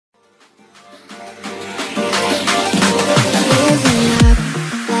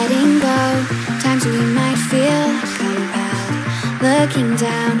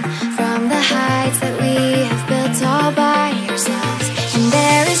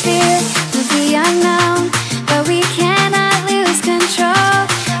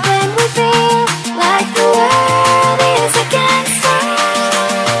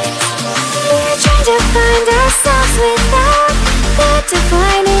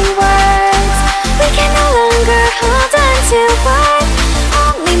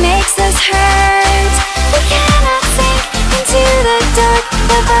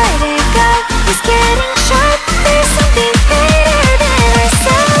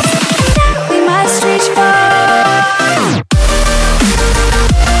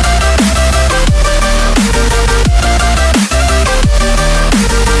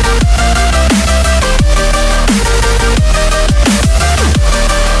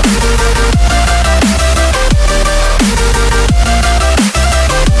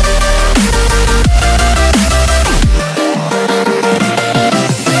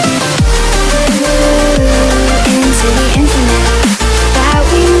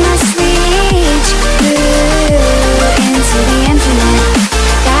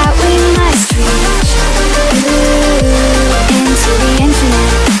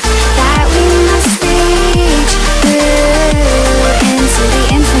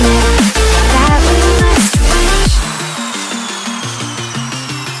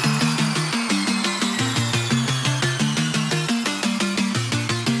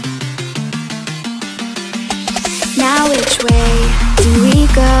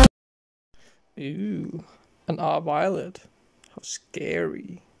Ooh, an R violet. How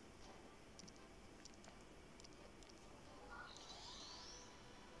scary.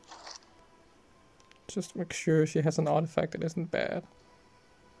 Just make sure she has an artifact that isn't bad.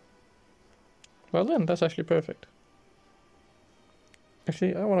 Well then, that's actually perfect.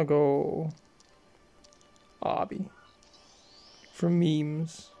 Actually, I want to go Obby for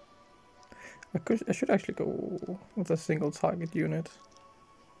memes. I should actually go with a single target unit.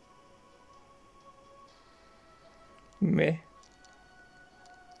 Meh.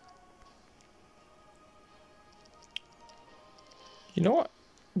 You know what?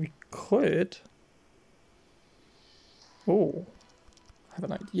 We could. Oh, I have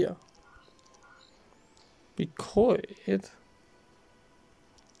an idea. We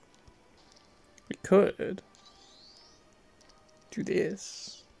could do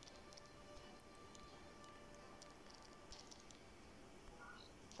this.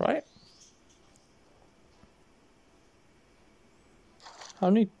 Right? How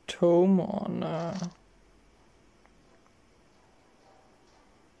many tome on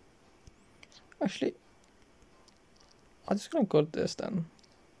actually I'm just gonna go to this then.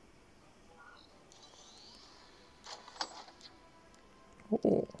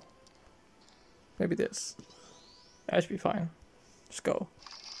 Oh, maybe this. That should be fine. Let's go.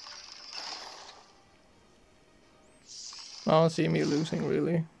 I don't see me losing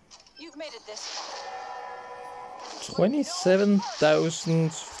really. You've made it this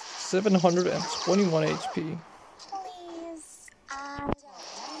 27,721 HP. Please,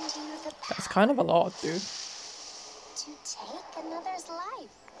 That's kind of a lot, dude. to take another's life.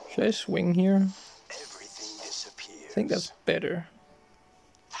 Should I swing here? Everything disappears. I think that's better.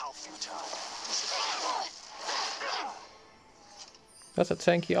 How futile. That's a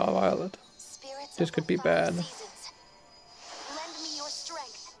tanky R violet. Spirits This of could the be five bad. seasons, lend me your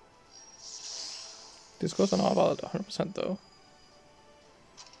strength. This goes on R violet 100% though.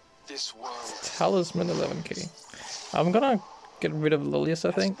 This world Talisman 11k. I'm gonna get rid of Lilius,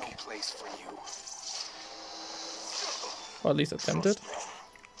 I think. has no place for you. Or at least attempt it.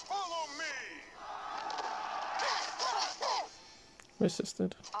 Follow me.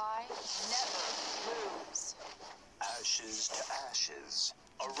 Resisted. I never lose. Ashes to ashes.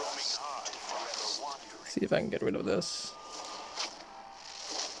 A roaming heart forever wandering. See if I can get rid of this.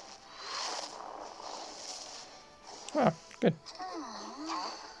 Ah, good.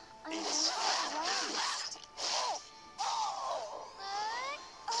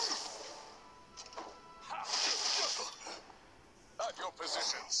 At your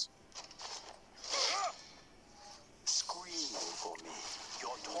positions. Scream for me.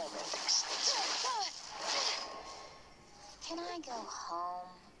 Your torment excites me. Can I go home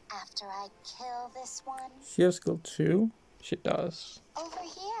after I kill this one? She has skill 2. She does. Over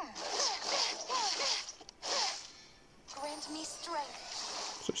here. Grant me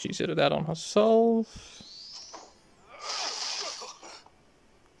strength. So she's hit that on herself.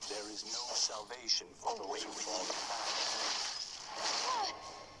 There is no salvation for those who fall behind.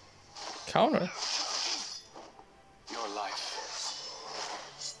 Counter. Your life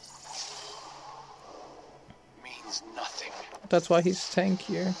means nothing. That's why he's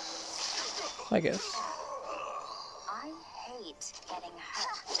tankier, I guess. I hate getting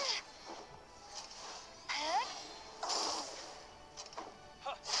hurt.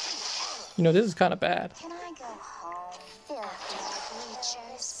 You know, this is kind of bad. Can I go home, filthy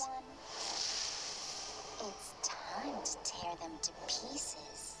creatures? It's time to tear them to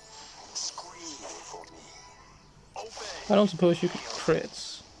pieces. Scream for me. Obey. I don't suppose you could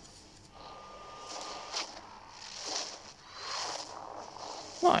crits.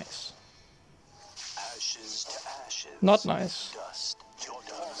 Nice. Ashes to ashes. Not nice. Dust. Your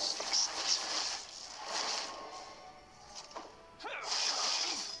dust excites me.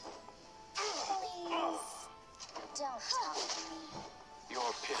 Please, don't talk to me.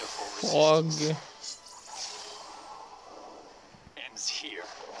 Your pitiful Fog. resistance ends here.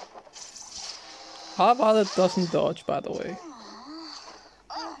 R violet doesn't dodge, by the way.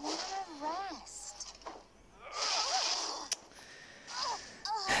 I want to rest.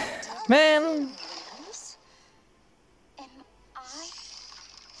 Man! Lose? Am I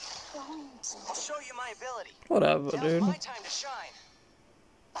going to? I'll show you my ability. Whatever, Now's dude. my time to shine.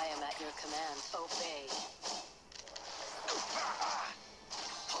 I am at your command. Obey.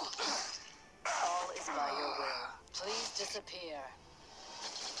 All is by your will. Please disappear.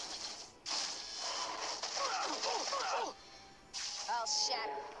 I'll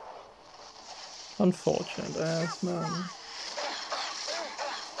shatter. Unfortunate ass, man.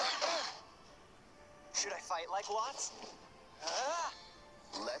 Should I fight like Watts?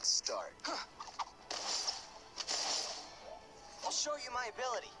 Let's start. show you my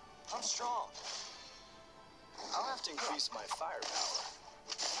ability. I'm strong. I'll have to increase my firepower.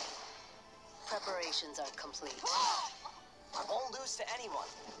 Preparations are complete. I won't lose to anyone.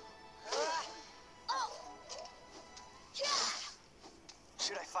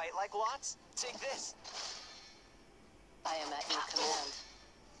 Should I fight like Lots? Take this. I am at your command.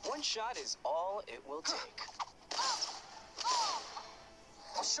 One shot is all it will take.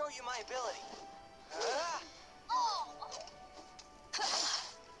 I'll show you my ability.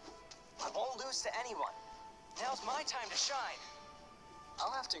 I won't lose to anyone. Now's my time to shine.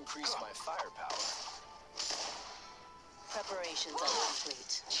 I'll have to increase my firepower. Preparations are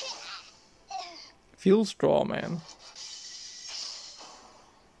complete. Feel straw, man.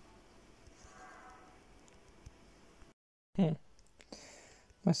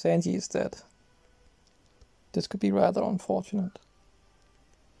 My Sanji is dead. This could be rather unfortunate.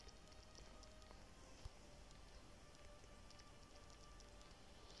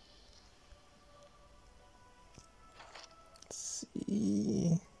 Let's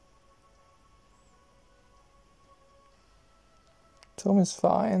see. Tom is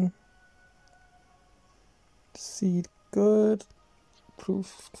fine. Seed good.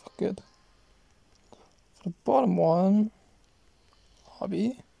 Proof good. For the bottom one.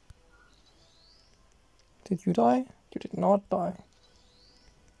 Hobby. Did you die? You did not die.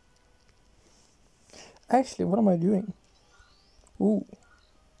 Actually, what am I doing? Ooh.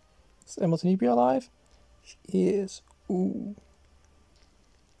 Is Emma Tanibi alive? She is. Ooh.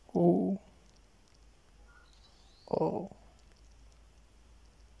 Ooh. Oh.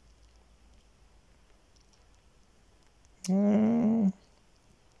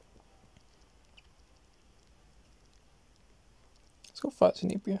 Let's go fight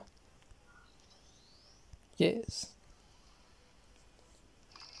Tanibia. Yes.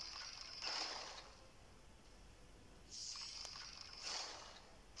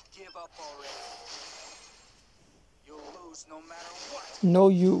 Give up already. You'll lose no matter what. No,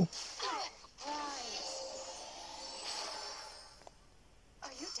 you.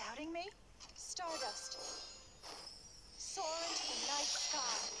 Are you doubting me? Stardust. Soar into the night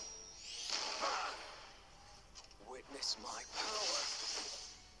sky. Witness my power.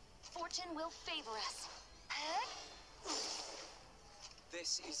 Fortune will favor us.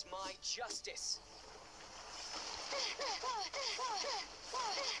 This is my justice.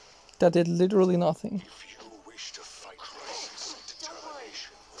 That did literally nothing. If you wish to fight crisis,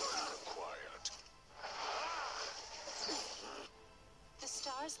 determination required. The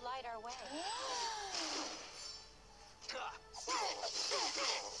stars light our way.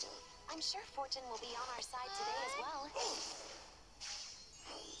 I'm sure Fortune will be on our side today as well.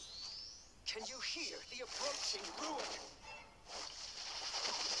 Can you hear the approaching ruin?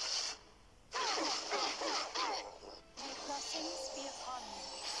 May blessings be upon you.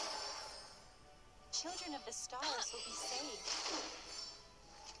 Children of the stars will be saved.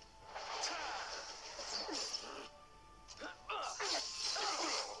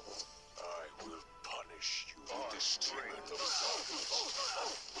 I will punish you with the strength of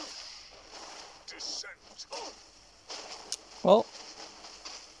descent. Well,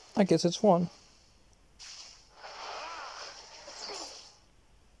 I guess it's one.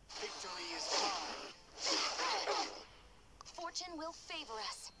 Victory is mine. Fortune will favor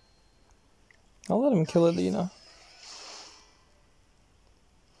us. I'll let him kill Alina.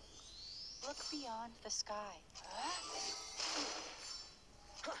 Look beyond the sky.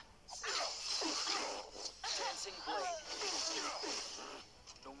 Dancing blade.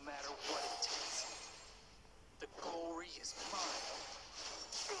 No matter what it takes. The glory is mine.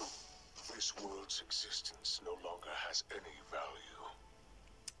 This world's existence no longer has any value.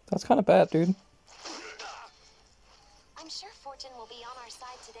 That's kind of bad, dude. I'm sure Fortune will be on our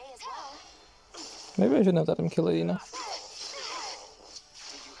side today as well. Maybe I shouldn't have let him kill Alina. Do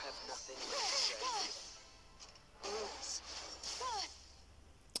you have nothing left to say?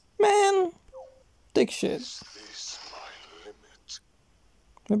 Man! Dick shit. Is this my limit?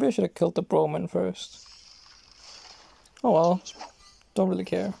 Maybe I should have killed the Broman first. Oh well. Don't really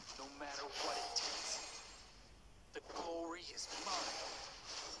care. No matter what it takes. The glory is mine.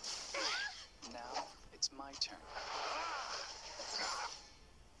 Now it's my turn.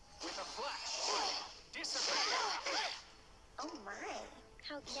 With a flash, disappear. Oh my.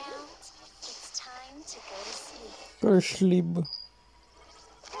 How cute. It's time to go to sleep. Go to sleep.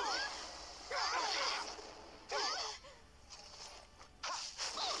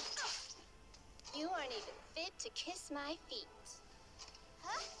 You aren't even fit to kiss my feet.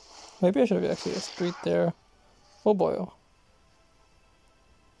 Maybe I should have actually a street there. Oh boy.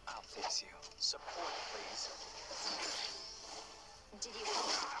 I'll fix you. Support, please. did you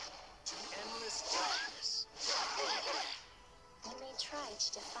To endless darkness. You may try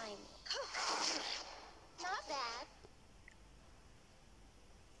to defy me. Not bad.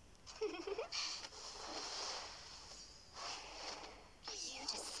 You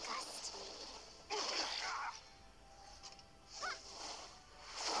disgust me.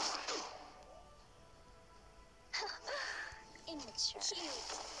 Immature.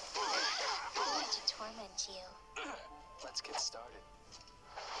 Cute. I want to torment you. Let's get started.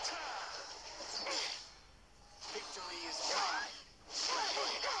 Victory is mine.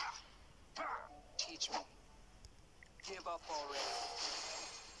 Teach me. Give up already.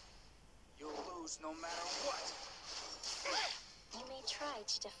 You'll lose no matter what. You may try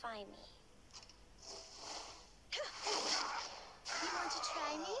to defy me. You want to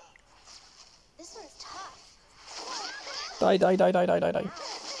try me? This one's tough. Die. Don't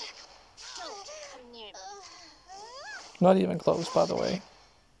come near me. Not even close, by the way.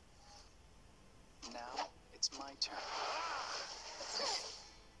 Now it's my turn.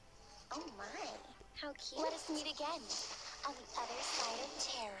 Oh my, how cute. Let us meet again on the other side of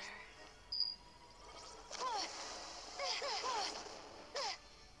terror.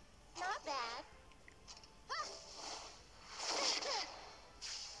 Not bad.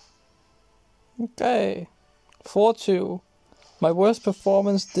 Okay. 4-2. My worst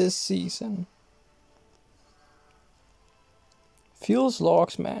performance this season. Feels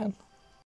logs, man.